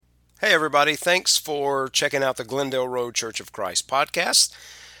Hey, everybody. Thanks for checking out the Glendale Road Church of Christ podcast.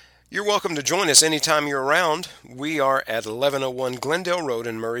 You're welcome to join us anytime you're around. We are at 1101 Glendale Road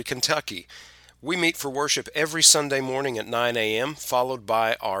in Murray, Kentucky. We meet for worship every Sunday morning at 9 a.m., followed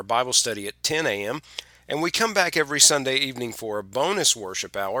by our Bible study at 10 a.m., and we come back every Sunday evening for a bonus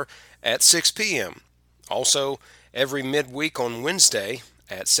worship hour at 6 p.m. Also, every midweek on Wednesday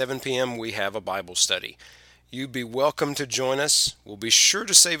at 7 p.m., we have a Bible study. You'd be welcome to join us. We'll be sure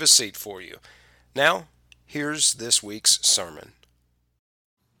to save a seat for you. Now, here's this week's sermon.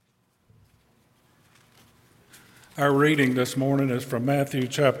 Our reading this morning is from Matthew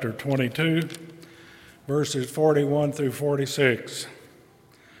chapter 22, verses 41 through 46.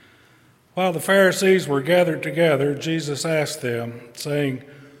 While the Pharisees were gathered together, Jesus asked them, saying,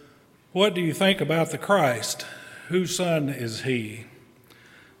 "What do you think about the Christ? Whose son is he?"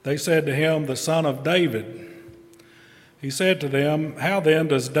 They said to him, "The son of David." He said to them, "How then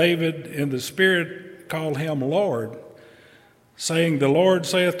does David in the Spirit call him Lord, saying, 'The Lord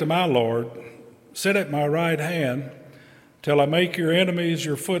saith to my Lord, sit at my right hand till I make your enemies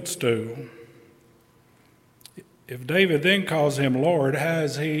your footstool?' If David then calls him Lord, how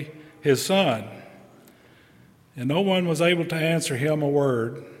is he his son?" And no one was able to answer him a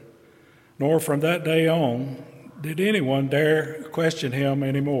word, nor from that day on did anyone dare question him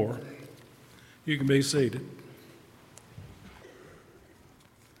anymore. You can be seated.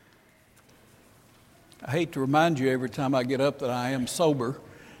 I hate to remind you every time I get up that I am sober,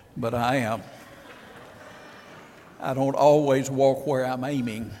 but I am. I don't always walk where I'm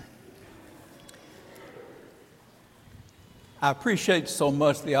aiming. I appreciate so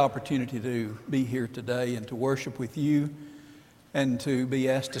much the opportunity to be here today and to worship with you and to be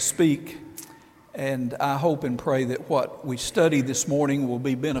asked to speak. And I hope and pray that what we study this morning will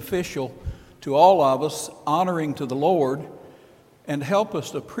be beneficial to all of us, honoring to the Lord, and help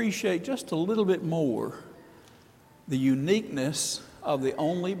us to appreciate just a little bit more the uniqueness of the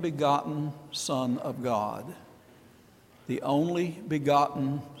only begotten Son of God. The only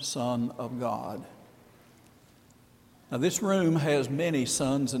begotten Son of God. Now, this room has many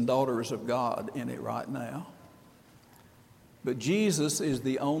sons and daughters of God in it right now. But Jesus is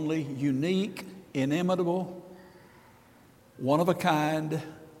the only unique, inimitable, one-of-a-kind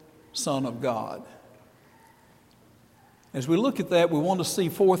Son of God. As we look at that, we want to see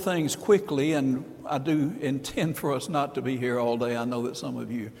four things quickly, and I do intend for us not to be here all day. I know that some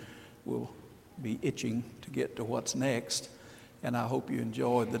of you will be itching to get to what's next, and I hope you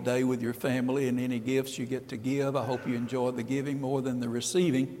enjoyed the day with your family and any gifts you get to give. I hope you enjoyed the giving more than the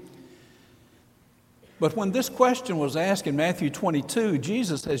receiving. But when this question was asked in Matthew 22,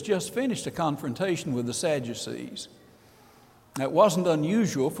 Jesus has just finished a confrontation with the Sadducees. Now, it wasn't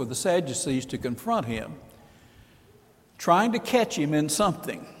unusual for the Sadducees to confront him, trying to catch him in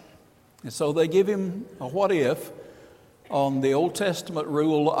something. And so they give him a what if on the Old Testament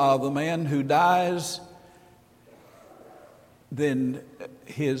rule of the man who dies, then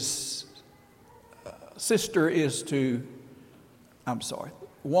his sister is to,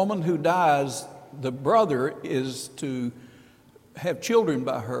 woman who dies, the brother is to have children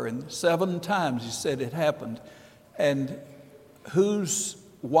by her. And 7 times he said it happened. And whose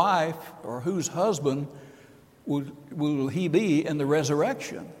wife or whose husband will he be in the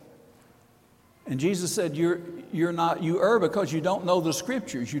resurrection? And Jesus said, you're not, you err because you don't know the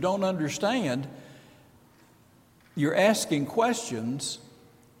scriptures. You don't understand. You're asking questions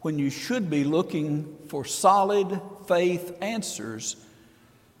when you should be looking for solid faith answers.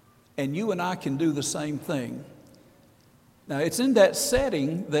 And you and I can do the same thing. Now, it's in that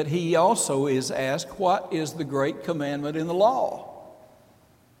setting that he also is asked, what is the great commandment in the law?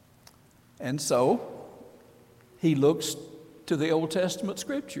 And so he looks to the Old Testament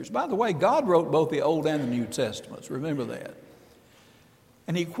scriptures. By the way, God wrote both the Old and the New Testaments. Remember that.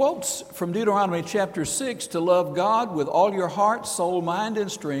 And he quotes from Deuteronomy chapter 6, to love God with all your heart, soul, mind,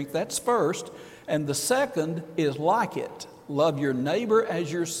 and strength. That's first. And the second is like it. Love your neighbor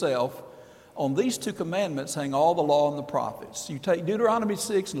as yourself. On these 2 commandments hang all the law and the prophets. You take Deuteronomy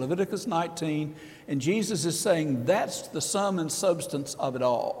 6 and Leviticus 19, and Jesus is saying that's the sum and substance of it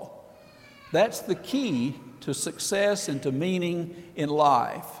all. That's the key to success and to meaning in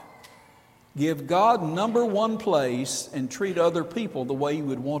life. Give God number one place and treat other people the way you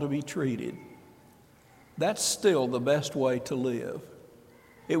would want to be treated. That's still the best way to live.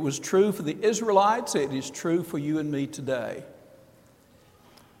 It was true for the Israelites. It is true for you and me today.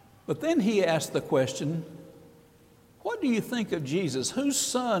 But then he asked the question, what do you think of Jesus? Whose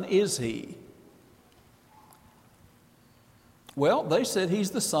son is he? Well, they said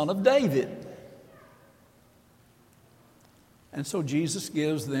he's the son of David. And so Jesus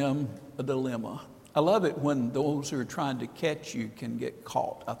gives them a dilemma. I love it when those who are trying to catch you can get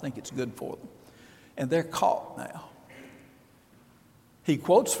caught. I think it's good for them. And they're caught now. He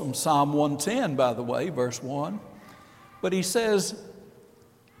quotes from Psalm 110, by the way, verse 1. But he says,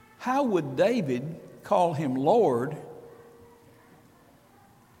 how would David call him Lord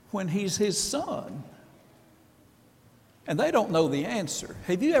when he's his son? And they don't know the answer.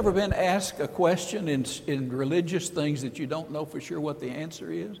 Have you ever been asked a question in religious things that you don't know for sure what the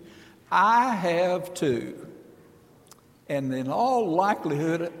answer is? I have too. And in all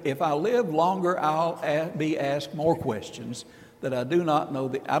likelihood, if I live longer, I'll be asked more questions that I do not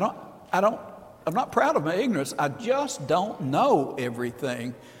know. I'm not proud of my ignorance. I just don't know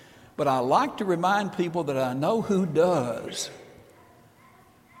everything. But I like to remind people that I know who does.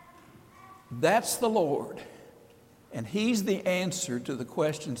 That's the Lord. And He's the answer to the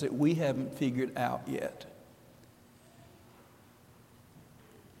questions that we haven't figured out yet.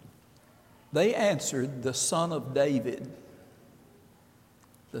 They answered the Son of David.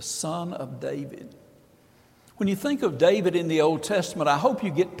 The Son of David. When you think of David in the Old Testament, I hope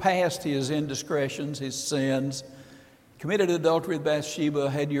you get past his indiscretions, his sins. Committed adultery with Bathsheba,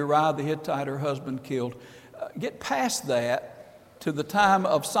 had Uriah the Hittite, her husband, killed. Get past that to the time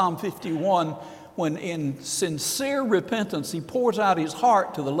of Psalm 51, when in sincere repentance he pours out his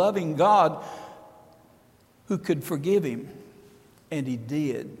heart to the loving God who could forgive him. And he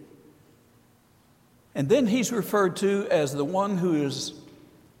did. And then he's referred to as the one who is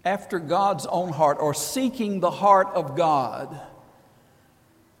after God's own heart, or seeking the heart of God.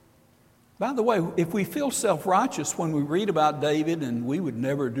 By the way, if we feel self-righteous when we read about David, and we would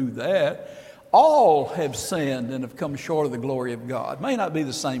never do that, all have sinned and have come short of the glory of God. May not be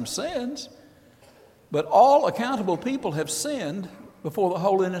the same sins, but all accountable people have sinned before the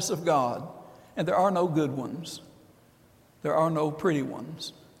holiness of God. And there are no good ones. There are no pretty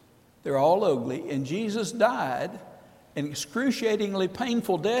ones. They're all ugly. And Jesus died an excruciatingly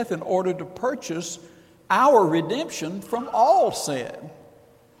painful death in order to purchase our redemption from all sin,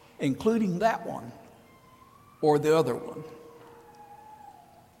 including that one or the other one.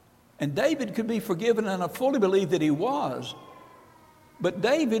 And David could be forgiven, and I fully believe that he was. But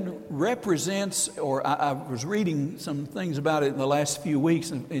David represents, or I was reading some things about it in the last few weeks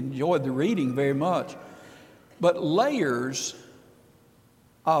and enjoyed the reading very much, but layers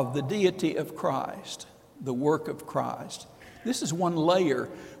of the deity of Christ, the work of Christ. This is one layer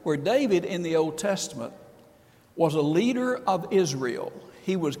where David in the Old Testament was a leader of Israel.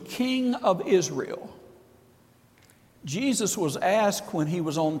 He was king of Israel. Jesus was asked when he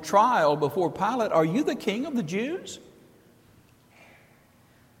was on trial before Pilate, "Are you the king of the Jews?"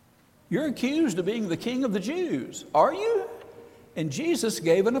 You're accused of being the king of the Jews. Are you? And Jesus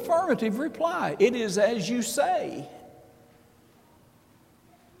gave an affirmative reply. It is as you say.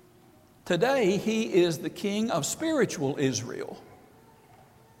 Today, he is the king of spiritual Israel.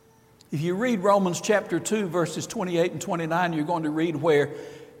 If you read Romans chapter 2, verses 28 and 29, you're going to read where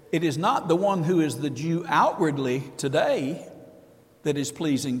it is not the one who is the Jew outwardly today that is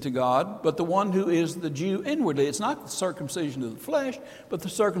pleasing to God, but the one who is the Jew inwardly. It's not the circumcision of the flesh, but the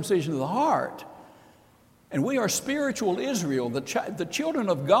circumcision of the heart. And we are spiritual Israel. The children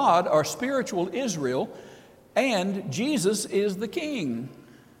of God are spiritual Israel, and Jesus is the king.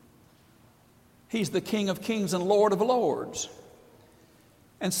 He's the King of kings and Lord of lords.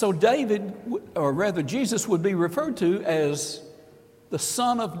 And so David, or rather Jesus, would be referred to as the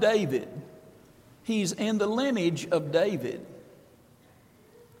son of David. He's in the lineage of David. In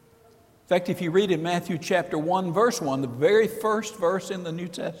fact, if you read in Matthew chapter 1, verse 1, the very first verse in the New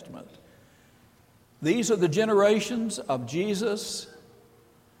Testament, these are the generations of Jesus,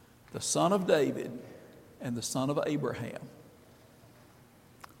 the son of David, and the son of Abraham.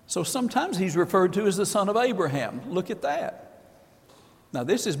 So sometimes he's referred to as the son of Abraham. Look at that. Now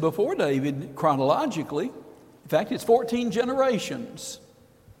this is before David chronologically. In fact, it's 14 generations.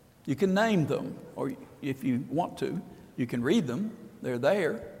 You can name them, or if you want to, you can read them. They're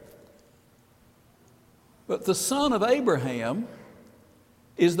there. But the son of Abraham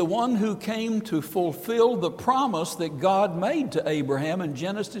is the one who came to fulfill the promise that God made to Abraham in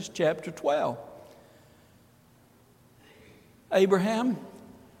Genesis chapter 12. Abraham,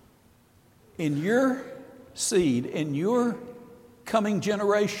 in your seed, in your coming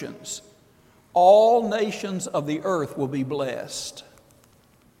generations, all nations of the earth will be blessed.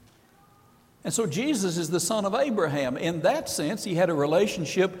 And so Jesus is the son of Abraham. In that sense, he had a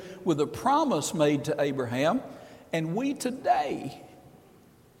relationship with a promise made to Abraham. And we today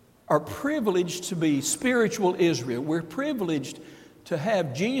are privileged to be spiritual Israel. We're privileged to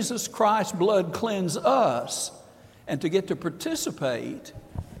have Jesus Christ's blood cleanse us and to get to participate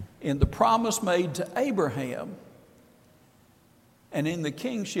in the promise made to Abraham and in the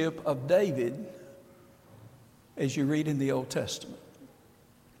kingship of David, as you read in the Old Testament.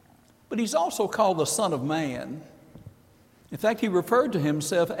 But he's also called the Son of Man. In fact, he referred to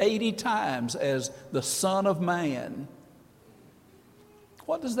himself 80 times as the Son of Man.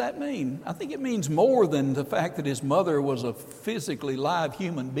 What does that mean? I think it means more than the fact that his mother was a physically live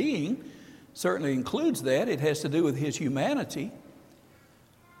human being. Certainly includes that. It has to do with his humanity.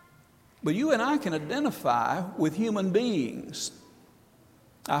 But you and I can identify with human beings.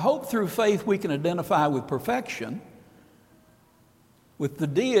 I hope through faith we can identify with perfection, with the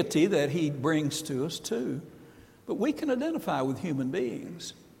deity that he brings to us too. But we can identify with human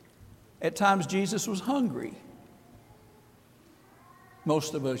beings. At times Jesus was hungry.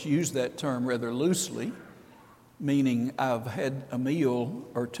 Most of us use that term rather loosely, meaning I've had a meal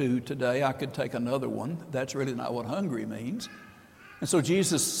or two today, I could take another one. That's really not what hungry means. And so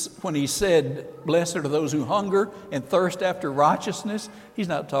Jesus, when he said, blessed are those who hunger and thirst after righteousness, he's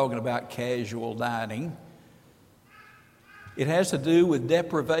not talking about casual dining. It has to do with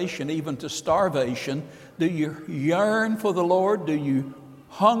deprivation, even to starvation. Do you yearn for the Lord? Do you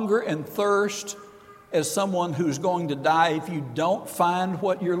hunger and thirst as someone who's going to die if you don't find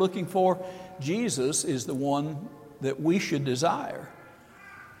what you're looking for? Jesus is the one that we should desire.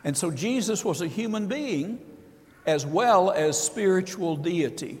 And so Jesus was a human being as well as spiritual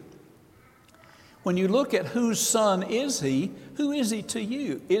deity. When you look at whose son is he, who is he to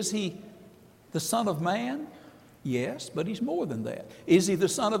you? Is he the Son of Man? Yes, but he's more than that. Is he the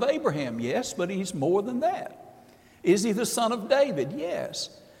son of Abraham? Yes, but he's more than that. Is he the son of David? Yes,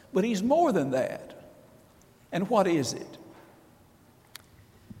 but he's more than that. And what is it?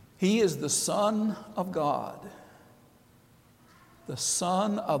 He is the Son of God, the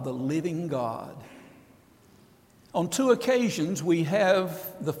Son of the living God. On two occasions, we have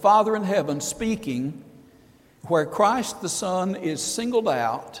the Father in heaven speaking where Christ the Son is singled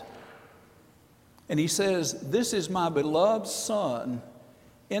out, and he says, this is my beloved Son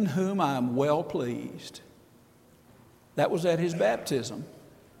in whom I am well pleased. That was at his baptism.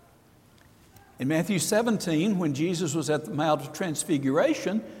 In Matthew 17, when Jesus was at the Mount of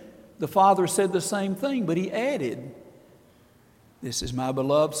Transfiguration, the Father said the same thing, but he added, this is my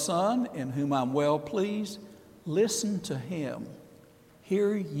beloved Son in whom I am well pleased. Listen to him.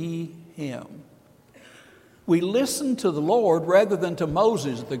 Hear ye him. We listen to the Lord rather than to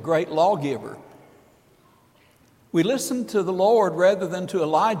Moses, the great lawgiver. We listen to the Lord rather than to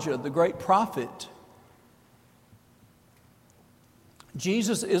Elijah, the great prophet.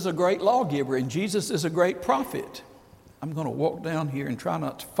 Jesus is a great lawgiver and Jesus is a great prophet. I'm going to walk down here and try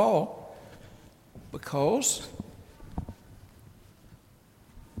not to fall because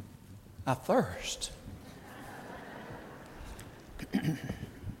I thirst.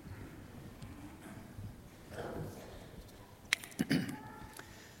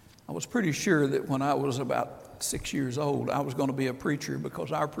 I was pretty sure that when I was about 6 years old, I was going to be a preacher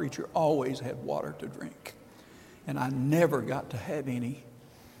because our preacher always had water to drink. And I never got to have any.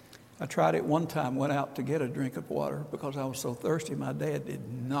 I tried it one time, went out to get a drink of water because I was so thirsty. My dad did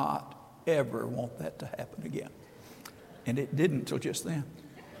not ever want that to happen again. And it didn't until just then.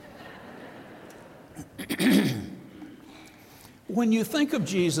 When you think of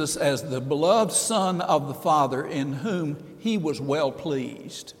Jesus as the beloved Son of the Father in whom he was well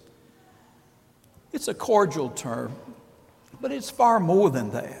pleased, it's a cordial term, but it's far more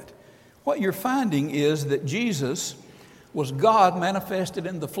than that. What you're finding is that Jesus was God manifested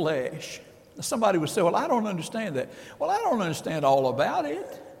in the flesh. Somebody would say, well, I don't understand that. Well, I don't understand all about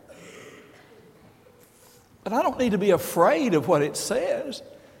it. But I don't need to be afraid of what it says.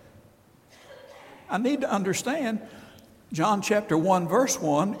 I need to understand John chapter 1, verse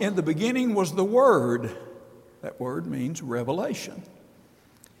 1, in the beginning was the Word. That word means revelation.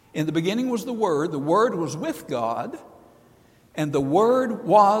 In the beginning was the Word was with God, and the Word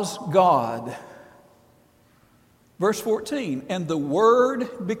was God. Verse 14, and the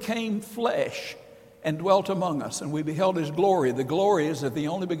Word became flesh and dwelt among us, and we beheld his glory. The glory is of the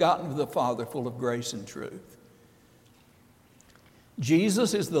only begotten of the Father, full of grace and truth.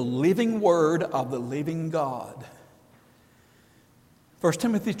 Jesus is the living Word of the living God. 1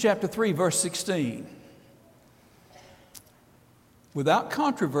 Timothy chapter 3, verse 16. Without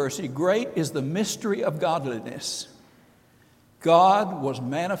controversy, great is the mystery of godliness. God was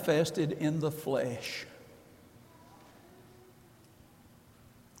manifested in the flesh.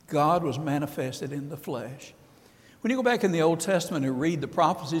 God was manifested in the flesh. When you go back in the Old Testament and read the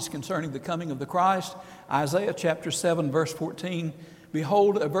prophecies concerning the coming of the Christ, Isaiah chapter 7, verse 14,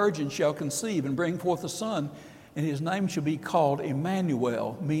 behold, a virgin shall conceive and bring forth a son, and his name shall be called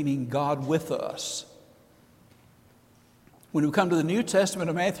Emmanuel, meaning God with us. When we come to the New Testament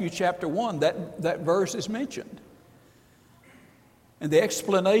of Matthew chapter 1, that verse is mentioned. And the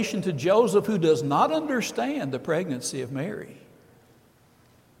explanation to Joseph, who does not understand the pregnancy of Mary.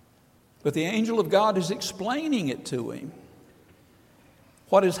 But the angel of God is explaining it to him.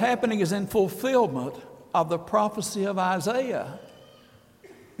 What is happening is in fulfillment of the prophecy of Isaiah.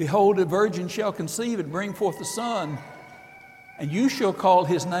 Behold, a virgin shall conceive and bring forth a son, and you shall call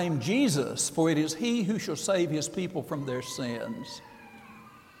his name Jesus, for it is he who shall save his people from their sins.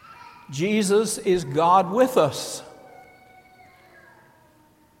 Jesus is God with us.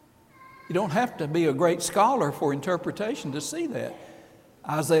 You don't have to be a great scholar for interpretation to see that.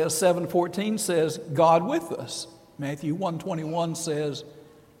 Isaiah 7:14 says, God with us. Matthew 1:21 says,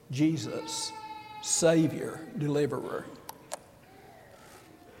 Jesus, Savior, Deliverer.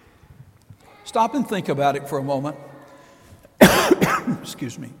 Stop and think about it for a moment.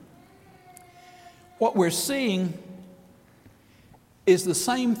 Excuse me. What we're seeing is the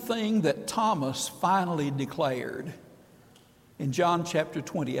same thing that Thomas finally declared in John chapter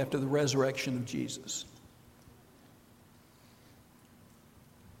 20 after the resurrection of Jesus.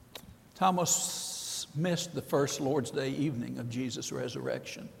 Thomas missed the first Lord's Day evening of Jesus'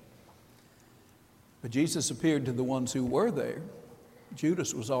 resurrection. But Jesus appeared to the ones who were there.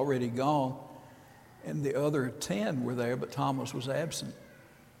 Judas was already gone, and the other 10 were there, but Thomas was absent.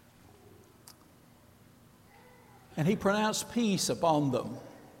 And he pronounced peace upon them.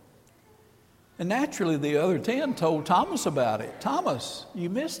 And naturally, the other 10 told Thomas about it. Thomas, you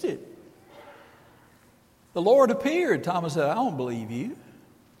missed it. The Lord appeared. Thomas said, I don't believe you.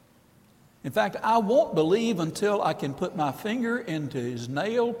 In fact, I won't believe until I can put my finger into his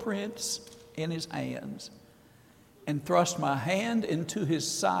nail prints in his hands and thrust my hand into his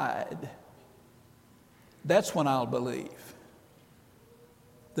side. That's when I'll believe.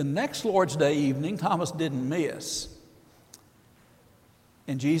 The next Lord's Day evening, Thomas didn't miss.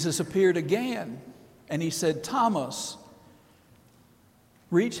 And Jesus appeared again, and he said, Thomas,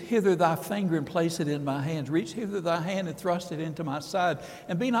 reach hither thy finger and place it in my hands. Reach hither thy hand and thrust it into my side.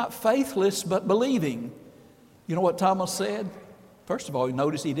 And be not faithless, but believing. You know what Thomas said? First of all, you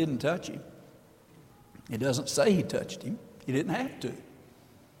notice he didn't touch him. It doesn't say he touched him. He didn't have to.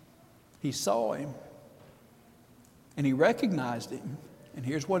 He saw him. And he recognized him. And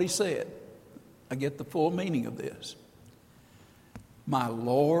here's what he said. I get the full meaning of this. My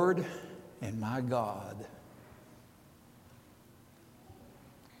Lord and my God.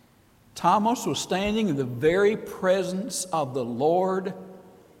 Thomas was standing in the very presence of the Lord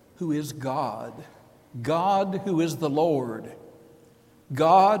who is God. God who is the Lord.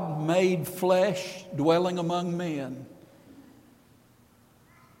 God made flesh dwelling among men.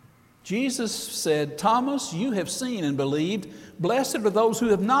 Jesus said, Thomas, you have seen and believed. Blessed are those who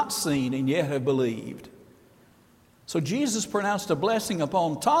have not seen and yet have believed. So Jesus pronounced a blessing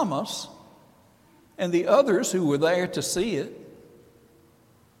upon Thomas and the others who were there to see it.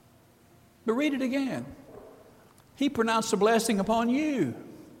 But read it again. He pronounced a blessing upon you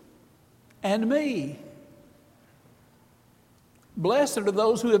and me. Blessed are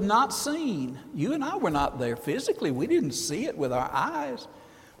those who have not seen. You and I were not there physically. We didn't see it with our eyes.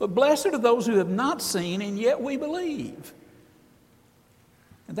 But blessed are those who have not seen and yet we believe.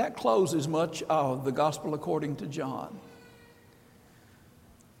 And that closes much of the gospel according to John.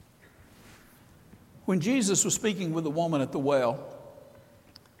 When Jesus was speaking with the woman at the well,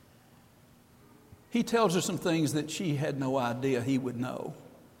 he tells her some things that she had no idea he would know.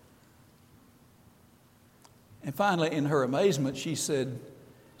 And finally, in her amazement, she said,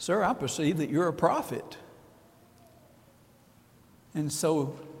 Sir, I perceive that you're a prophet. And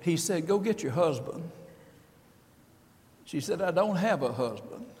so he said, Go get your husband. She said, I don't have a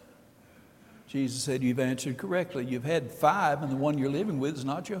husband. Jesus said, You've answered correctly. You've had 5, and the one you're living with is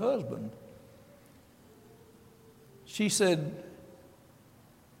not your husband. She said,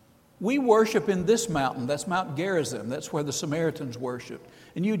 We worship in this mountain. That's Mount Gerizim. That's where the Samaritans worship.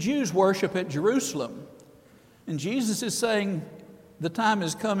 And you Jews worship at Jerusalem. And Jesus is saying, the time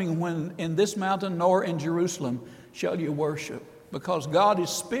is coming when in this mountain nor in Jerusalem shall you worship. Because God is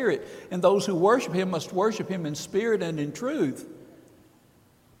spirit, and those who worship him must worship him in spirit and in truth.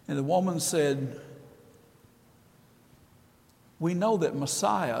 And the woman said, We know that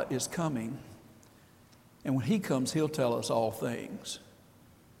Messiah is coming. And when he comes, he'll tell us all things.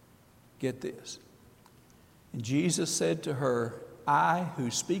 Get this. And Jesus said to her, I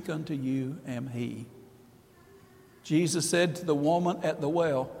who speak unto you am he. Jesus said to the woman at the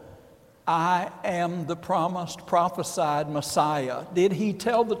well, I am the promised, prophesied Messiah. Did he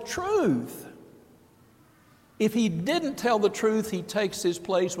tell the truth? If he didn't tell the truth, he takes his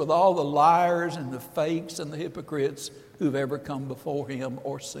place with all the liars and the fakes and the hypocrites who've ever come before him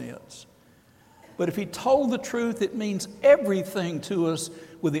or since. But if he told the truth, it means everything to us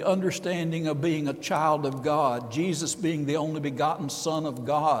with the understanding of being a child of God, Jesus being the only begotten Son of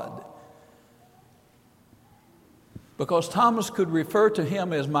God. Because Thomas could refer to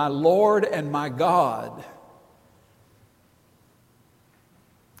him as my Lord and my God.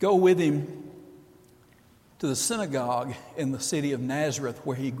 Go with him to the synagogue in the city of Nazareth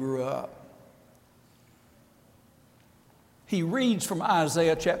where he grew up. He reads from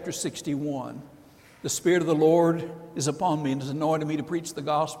Isaiah chapter 61. The Spirit of the Lord is upon me and has anointed me to preach the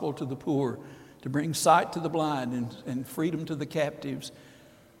gospel to the poor, to bring sight to the blind and freedom to the captives.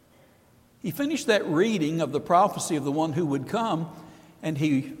 He finished that reading of the prophecy of the one who would come, and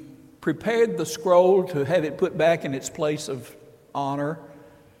he prepared the scroll to have it put back in its place of honor.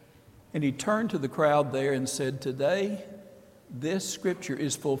 And he turned to the crowd there and said, "Today, this scripture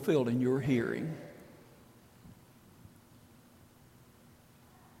is fulfilled in your hearing."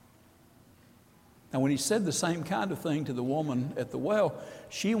 Now, when he said the same kind of thing to the woman at the well,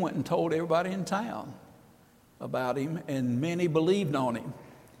 she went and told everybody in town about him, and many believed on him.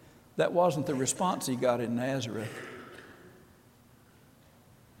 That wasn't the response he got in Nazareth.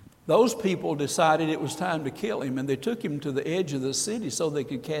 Those people decided it was time to kill him, and they took him to the edge of the city so they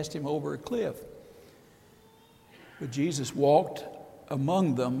could cast him over a cliff. But Jesus walked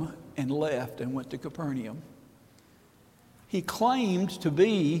among them and left and went to Capernaum. He claimed to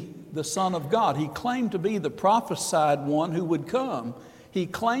be the Son of God. He claimed to be the prophesied one who would come. He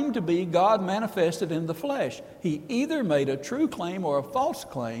claimed to be God manifested in the flesh. He either made a true claim or a false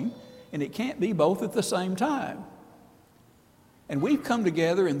claim, and it can't be both at the same time. And we've come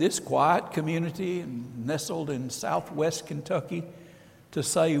together in this quiet community and nestled in southwest Kentucky to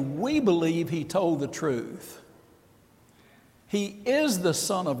say we believe he told the truth. He is the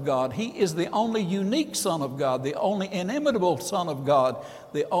Son of God. He is the only unique Son of God, the only inimitable Son of God,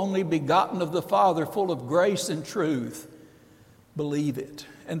 the only begotten of the Father, full of grace and truth. Believe it.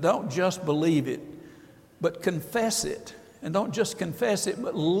 And don't just believe it, but confess it. And don't just confess it,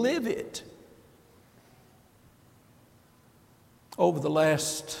 but live it. Over the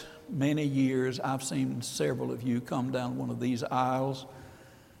last many years, I've seen several of you come down one of these aisles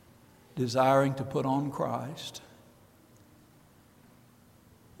desiring to put on Christ.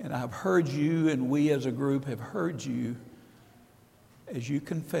 And I've heard you, and we as a group have heard you as you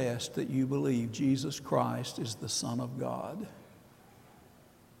confessed that you believe Jesus Christ is the Son of God.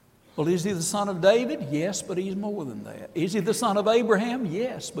 Well, is he the son of David? Yes, but he's more than that. Is he the son of Abraham?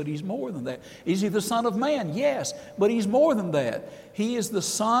 Yes, but he's more than that. Is he the son of man? Yes, but he's more than that. He is the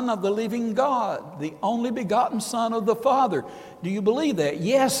Son of the living God, the only begotten Son of the Father. Do you believe that?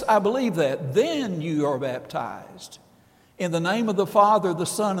 Yes, I believe that. Then you are baptized in the name of the Father, the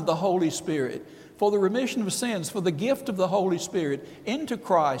Son, and the Holy Spirit, for the remission of sins, for the gift of the Holy Spirit, into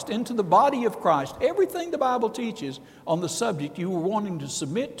Christ, into the body of Christ. Everything the Bible teaches on the subject, you were wanting to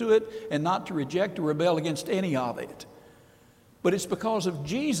submit to it and not to reject or rebel against any of it. But it's because of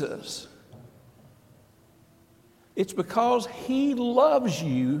Jesus. It's because he loves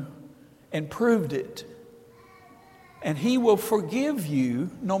you and proved it. And he will forgive you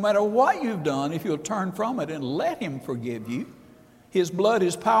no matter what you've done if you'll turn from it and let him forgive you. His blood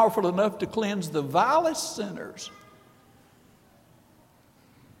is powerful enough to cleanse the vilest sinners.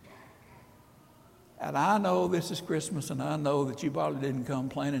 And I know this is Christmas, and I know that you probably didn't come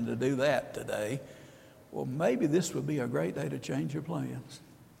planning to do that today. Well, maybe this would be a great day to change your plans.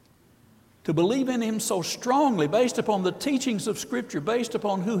 To believe in him so strongly, based upon the teachings of Scripture, based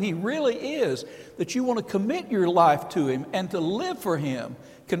upon who he really is, that you want to commit your life to him and to live for him.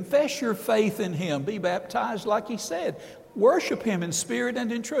 Confess your faith in him. Be baptized like he said. Worship him in spirit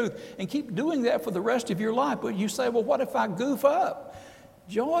and in truth. And keep doing that for the rest of your life. But you say, well, what if I goof up?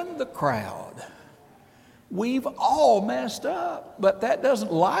 Join the crowd. We've all messed up. But that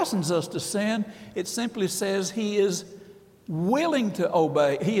doesn't license us to sin. It simply says he is willing to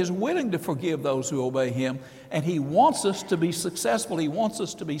obey. He is willing to forgive those who obey him. And he wants us to be successful. He wants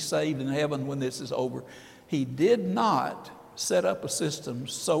us to be saved in heaven when this is over. He did not set up a system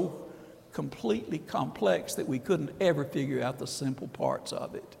so completely complex that we couldn't ever figure out the simple parts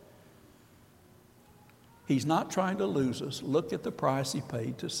of it. He's not trying to lose us. Look at the price he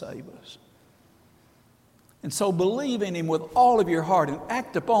paid to save us. And so believe in him with all of your heart and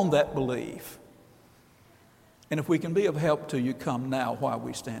act upon that belief. And if we can be of help to you, come now while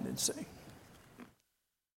we stand and sing.